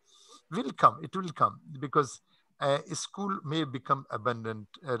it will come. It will come because school may become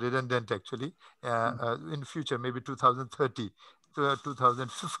redundant actually in future, maybe 2030 to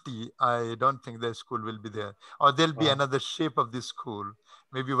 2050. I don't think the school will be there, or there'll be another shape of the school,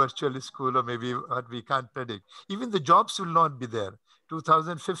 maybe virtual school, or maybe what we can't predict. Even the jobs will not be there.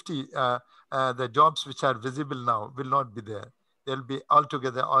 2050, the jobs which are visible now will not be there. There'll be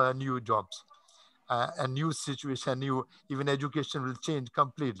altogether new jobs. A new situation, even education will change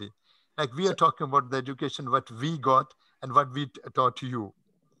completely. Like we are talking about the education, what we got and what we taught you.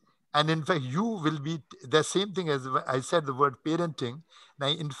 And in fact, you will be the same thing as I said, the word parenting. Now,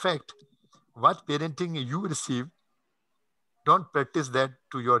 in fact, what parenting you receive, don't practice that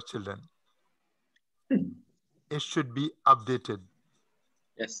to your children. It should be updated.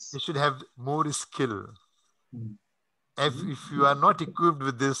 Yes. It should have more skill. If you are not equipped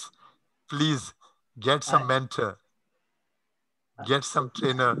with this, please get some mentor, get some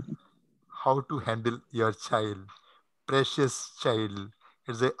trainer, how to handle your child, precious child.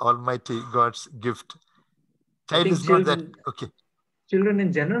 It's the Almighty God's gift. Child is not that, okay. Children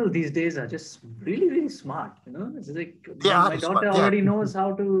in general these days are just really, really smart. You know, it's like my daughter already knows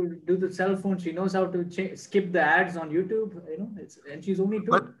how to do the cell phone. She knows how to skip the ads on YouTube. You know, and she's only 2.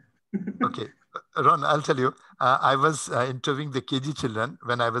 But, okay, Ron, I'll tell you. I was interviewing the KG children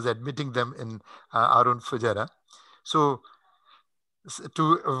when I was admitting them in Haroon Fujairah. So,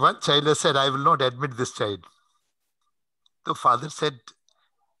 to one child, I said, I will not admit this child. The father said,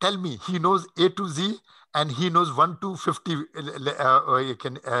 tell me, he knows A to Z and he knows 1 to 50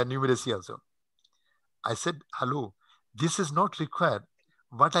 numeracy also. I said, hello, this is not required.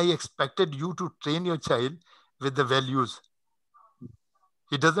 What I expected you to train your child with the values.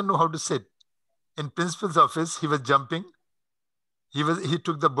 He doesn't know how to sit. In principal's office, he was jumping. He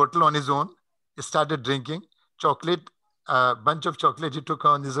took the bottle on his own, started drinking chocolate. A bunch of chocolate he took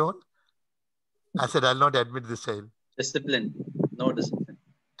on his own. I said, I'll not admit this child. Discipline, no discipline.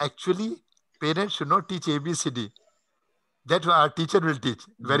 Actually, parents should not teach ABCD. That our teacher will teach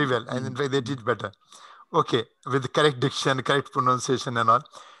very well. And in fact, they teach better. Okay, with correct diction, correct pronunciation and all.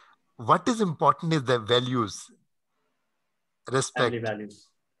 What is important is the values. Respect. Family values.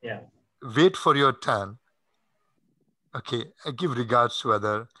 Yeah. Wait for your turn. Okay, give regards to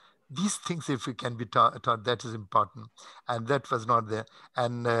other. These things, if we can be taught, that is important. And that was not there.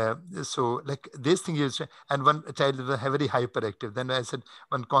 And so, like, this thing is, and one child is very hyperactive. Then I said,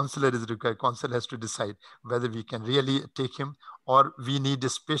 one counselor is required. Counselor has to decide whether we can really take him or we need a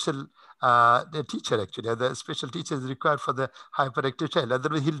special teacher, actually. The special teacher is required for the hyperactive child.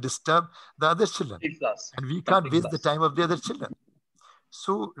 Otherwise, he'll disturb the other children. And we can't waste the time of the other children.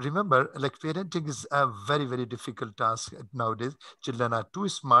 So remember, like parenting is a very, very difficult task nowadays. Children are too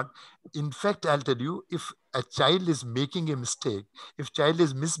smart. In fact, I'll tell you, if a child is making a mistake, if child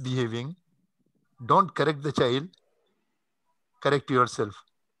is misbehaving, don't correct the child, correct yourself.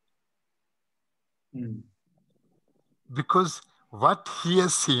 Because what he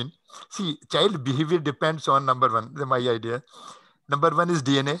has seen, see, child behavior depends on number one, my idea. Number one is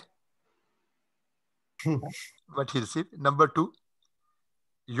DNA, what he received. Number two,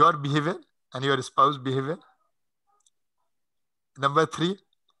 your behavior and your spouse behavior. Number three,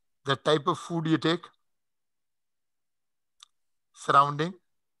 the type of food you take, surrounding,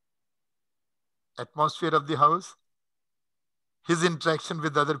 atmosphere of the house, his interaction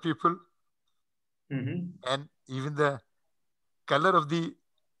with other people, and even the color of the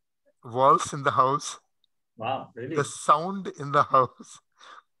walls in the house. Wow, really? The sound in the house.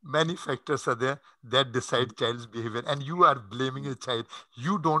 Many factors are there that decide child's behavior, and you are blaming a child.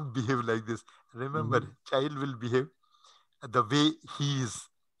 You don't behave like this. Remember, child will behave the way he is.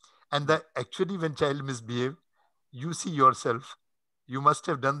 And actually when child misbehave, you see yourself. You must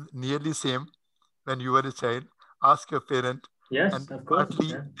have done nearly same when you were a child. Ask your parent. Yes, and of course.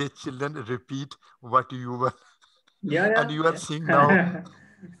 partly the children repeat what you were. Yeah. And you are seeing now.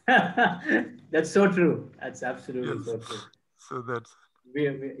 That's so true. That's absolutely so true. So that's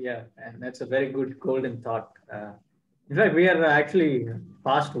yeah, and that's a very good golden thought. In fact, we are actually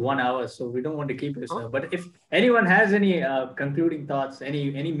past 1 hour, so we don't want to keep this. But if anyone has any concluding thoughts,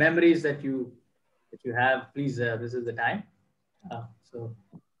 any memories that you have, please, this is the time. So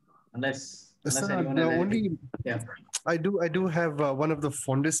unless anyone has anything, yeah. I do have one of the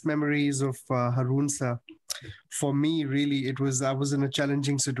fondest memories of Haroon sir. For me, really, I was in a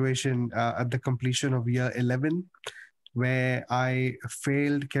challenging situation at the completion of year 11, where I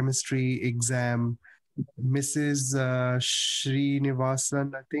failed chemistry exam. Mrs.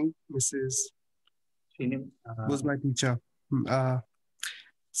 Srinivasan, I think, was my teacher.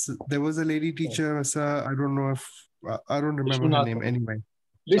 So there was a lady teacher, sir. I don't know if I don't remember her name anyway.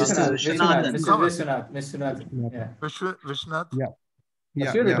 Vishnath.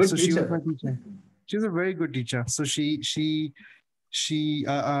 Yeah. So she was my teacher. She was a very good teacher. So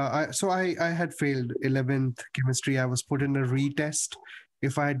I had failed 11th chemistry. I was put in a retest.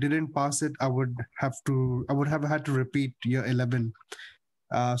 If I didn't pass it, I would have had to repeat year 11.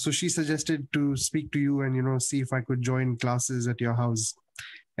 So she suggested to speak to you and see if I could join classes at your house.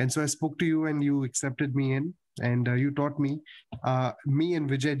 And so I spoke to you and you accepted me in and you taught me. Me and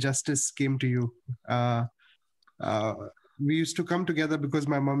Vijay Justice came to you. We used to come together because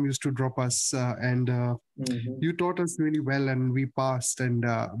my mom used to drop us and you taught us really well and we passed. And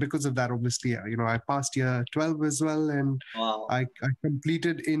because of that, obviously, I passed year 12 as well. And I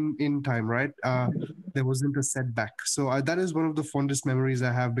completed in time, right? There wasn't a setback. So that is one of the fondest memories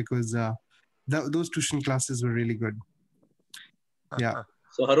I have because those tuition classes were really good. Yeah.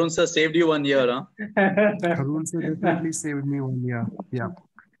 So Haroon sir saved you 1 year, huh? Haroon sir definitely saved me 1 year. Yeah.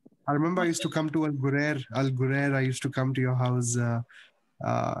 I remember I used to come to Al Ghurair. I used to come to your house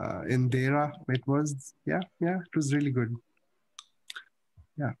in Dera. It was, it was really good.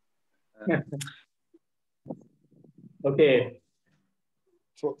 Yeah. Okay.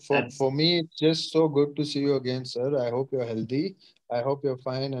 For me, it's just so good to see you again, sir. I hope you're healthy. I hope you're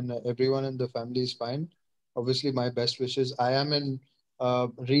fine and everyone in the family is fine. Obviously, my best wishes. I am in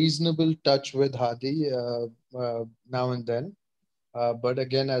reasonable touch with Hadi now and then. But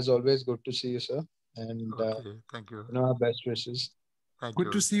again, as always, good to see you, sir. And thank you. Our best wishes.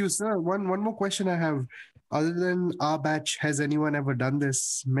 Good to see you, sir. One more question I have. Other than our batch, has anyone ever done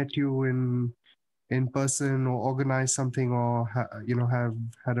this? Met you in person or organized something or have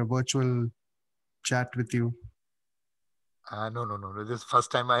had a virtual chat with you? No. This is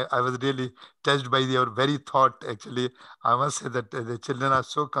first time I was really touched by your very thought. Actually, I must say that the children are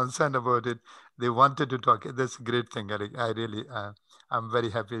so concerned about it. They wanted to talk. That's a great thing. I really, I'm very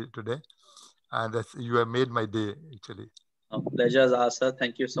happy today. And you have made my day, actually. Pleasure is ours, sir.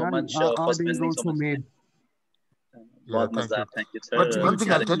 Thank you so much for spending so much time. Thank you. But one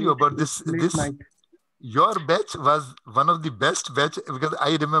thing I'll tell you about this your batch was one of the best batch because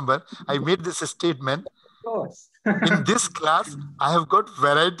I remember I made this statement. Of course. In this class, I have got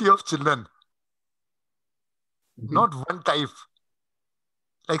variety of children. Not one type.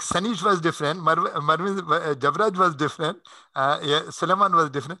 Like Sanish was different, Marvin Jabraj was different, Suleiman was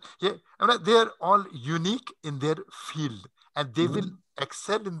different. They are all unique in their field and they will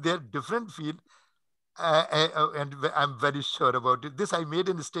excel in their different field. And I'm very sure about it. This I made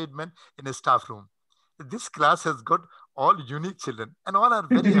in a statement in a staff room. This class has got all unique children and all are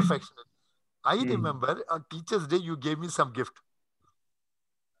very affectionate. I remember on Teachers' Day, you gave me some gift.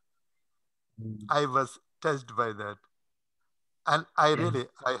 I was touched by that. And I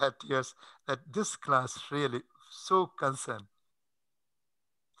had tears that this class really so concerned.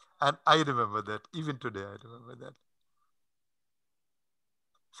 And I remember that. Even today, I remember that.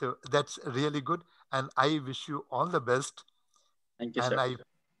 So that's really good. And I wish you all the best. Thank you, And sir. I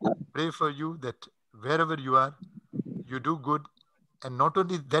pray for you that wherever you are, you do good. And not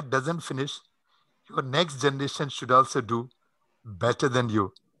only that doesn't finish, your next generation should also do better than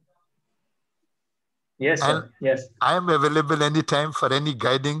you. Yes, And sir. Yes. I am available anytime for any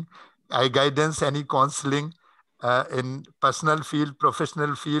guidance, any counseling in personal field,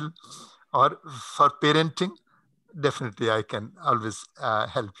 professional field, or for parenting. Definitely, I can always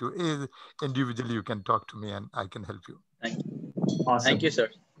help you. Individually, you can talk to me and I can help you. Thank you. Awesome. Thank you, sir.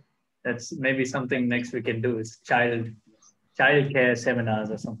 That's maybe something next we can do is child care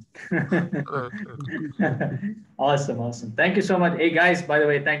seminars or something. Awesome. Thank you so much. Hey guys, by the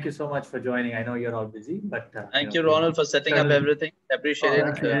way, thank you so much for joining. I know you're all busy, but thank you, Ronald, for setting up everything. Appreciate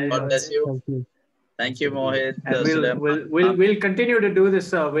it. God bless you. Thank you, Mohit. And we'll continue to do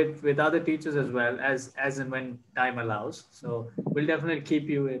this with other teachers as well as and when time allows. So we'll definitely keep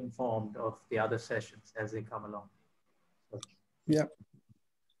you informed of the other sessions as they come along. So, yeah.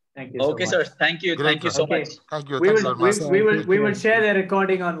 Thank you. Okay, so much. sir. Thank you. Thank you so much. Thank you. We will share the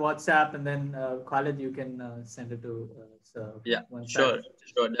recording on WhatsApp, and then Khalid, you can send it to sir. Yeah, sure,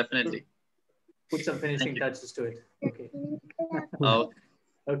 definitely. Put some finishing touches to it. Okay.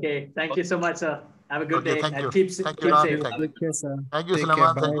 Okay. Thank you so much, sir. Have a good day. Thank you. And keep safe. Thank you, sir. Thank you, Take care,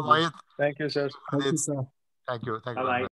 Sulaiman. Thank you, Mohit. Thank you, sir. Thank you, sir. Thank you. Bye-bye.